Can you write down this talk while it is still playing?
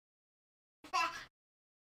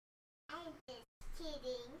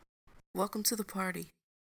Welcome to the party.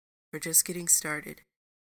 We're just getting started.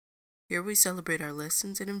 Here we celebrate our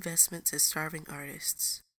lessons and investments as starving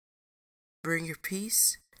artists. Bring your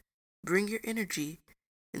peace, bring your energy,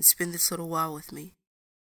 and spend this little while with me.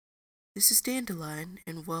 This is Dandelion,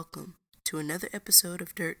 and welcome to another episode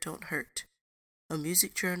of Dirt Don't Hurt, a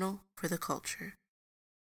music journal for the culture.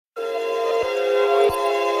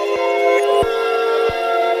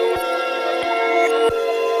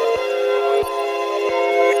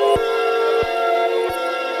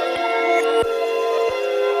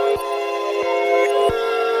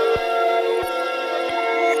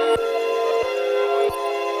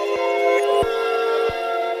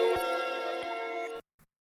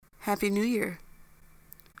 Happy New Year!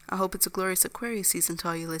 I hope it's a glorious Aquarius season to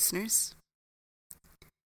all you listeners.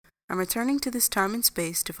 I'm returning to this time and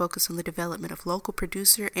space to focus on the development of local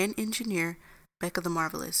producer and engineer Mecca the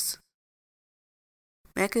Marvelous.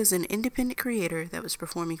 Mecca is an independent creator that was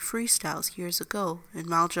performing freestyles years ago in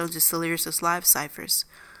Mal Jones' Delirious live ciphers,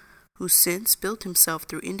 who since built himself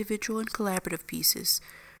through individual and collaborative pieces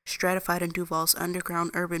stratified in Duval's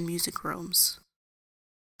underground urban music realms.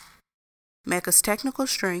 Mecca's technical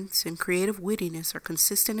strengths and creative wittiness are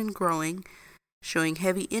consistent and growing, showing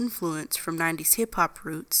heavy influence from 90s hip-hop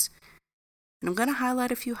roots, and I'm going to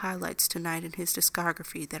highlight a few highlights tonight in his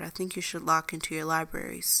discography that I think you should lock into your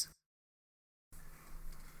libraries.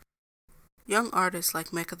 Young artists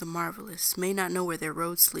like Mecca the Marvelous may not know where their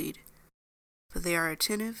roads lead, but they are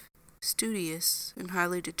attentive, studious, and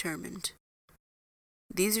highly determined.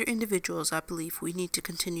 These are individuals I believe we need to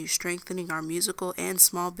continue strengthening our musical and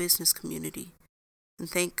small business community, and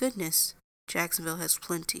thank goodness, Jacksonville has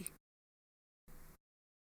plenty.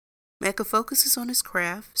 Mecca focuses on his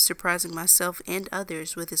craft, surprising myself and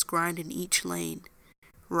others with his grind in each lane,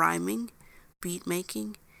 rhyming, beat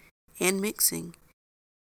making, and mixing,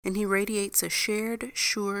 and he radiates a shared,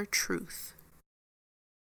 sure truth.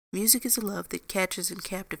 Music is a love that catches and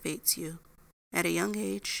captivates you, at a young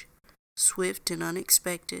age, swift and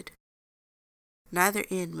unexpected. Neither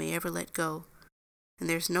end may ever let go, and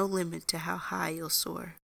there's no limit to how high you'll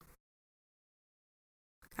soar.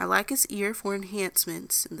 I like his ear for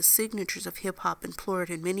enhancements and the signatures of hip-hop implored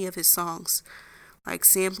in many of his songs, like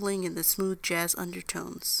sampling and the smooth jazz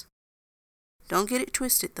undertones. Don't get it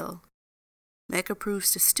twisted, though. Mecca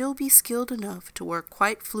proves to still be skilled enough to work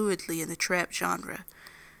quite fluidly in the trap genre,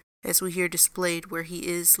 as we hear displayed where he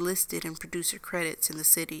is listed in producer credits in the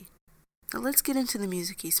city. Now let's get into the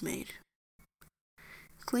music he's made.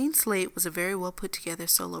 Clean Slate was a very well put together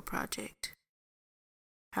solo project.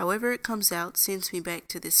 However it comes out sends me back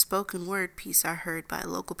to this spoken word piece I heard by a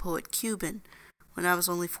local poet Cuban when I was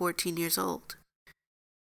only 14 years old.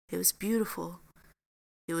 It was beautiful.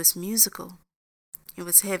 It was musical. It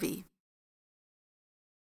was heavy.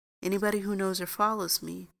 Anybody who knows or follows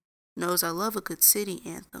me knows I love a good city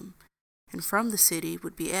anthem, and From the City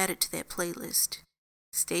would be added to that playlist.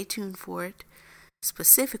 Stay tuned for it,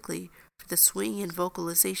 specifically for the swing and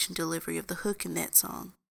vocalization delivery of the hook in that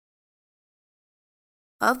song.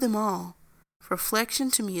 Of them all,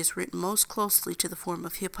 Reflection to me is written most closely to the form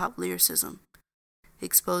of hip-hop lyricism,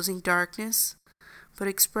 exposing darkness, but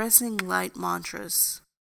expressing light mantras.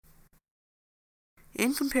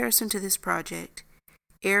 In comparison to this project,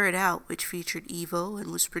 Air It Out, which featured Evo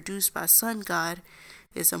and was produced by Sun God,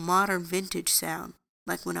 is a modern vintage sound,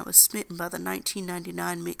 like when I was smitten by the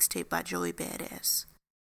 1999 mixtape by Joey Badass.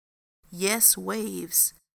 Yes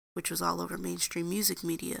Waves, which was all over mainstream music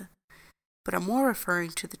media, but I'm more referring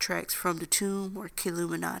to the tracks From the Tomb or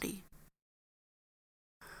Killuminati.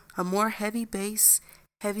 A more heavy bass,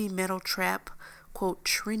 heavy metal trap, quote,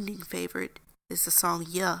 trending favorite is the song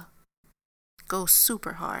Yeah. It goes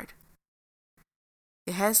super hard.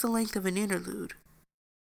 It has the length of an interlude,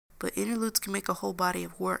 but interludes can make a whole body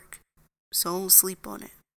of work, so don't sleep on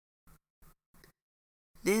it.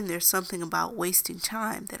 Then there's something about Wasting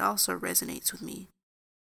Time that also resonates with me,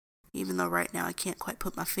 even though right now I can't quite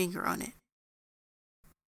put my finger on it.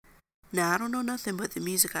 Now, I don't know nothing but the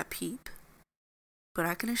music I peep, but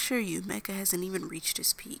I can assure you Mecca hasn't even reached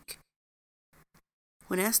his peak.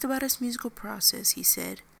 When asked about his musical process, he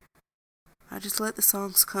said, "I just let the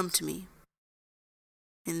songs come to me."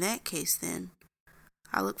 In that case, then,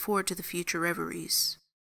 I look forward to the future reveries.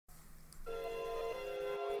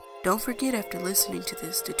 Don't forget after listening to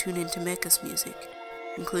this to tune into Mecca's music,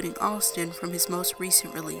 including Austin from his most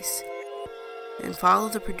recent release, and follow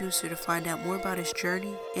the producer to find out more about his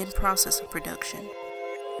journey and process of production.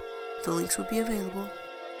 The links will be available,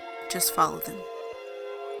 just follow them.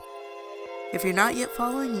 If you're not yet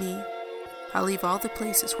following me, I'll leave all the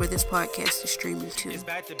places where this podcast is streaming to.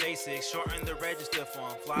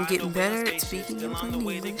 I'm getting better at speaking in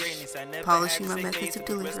plain English, polishing my methods of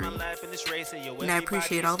delivery, and I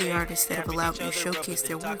appreciate all the artists that have allowed me to showcase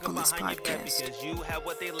their work on this podcast.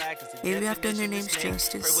 Maybe I've done their names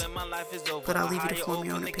justice, but I'll leave you to form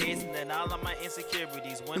your own opinion.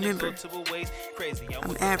 Remember,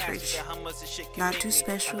 I'm average, not too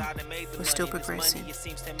special, but still progressing.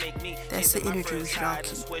 That's the energy we should all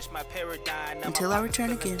keep. Until I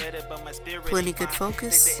return again, plenty good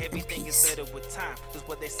focus and peace.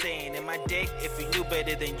 What they saying in my day, if you knew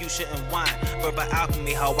better then you shouldn't whine. Verbal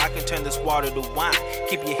alchemy, how I can turn this water to wine.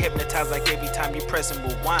 Keep you hypnotized like every time you press and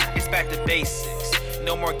rewind. It's back to basics,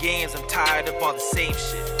 no more games, I'm tired of all the same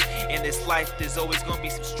shit. In this life there's always gonna be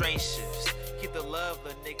some strange shifts.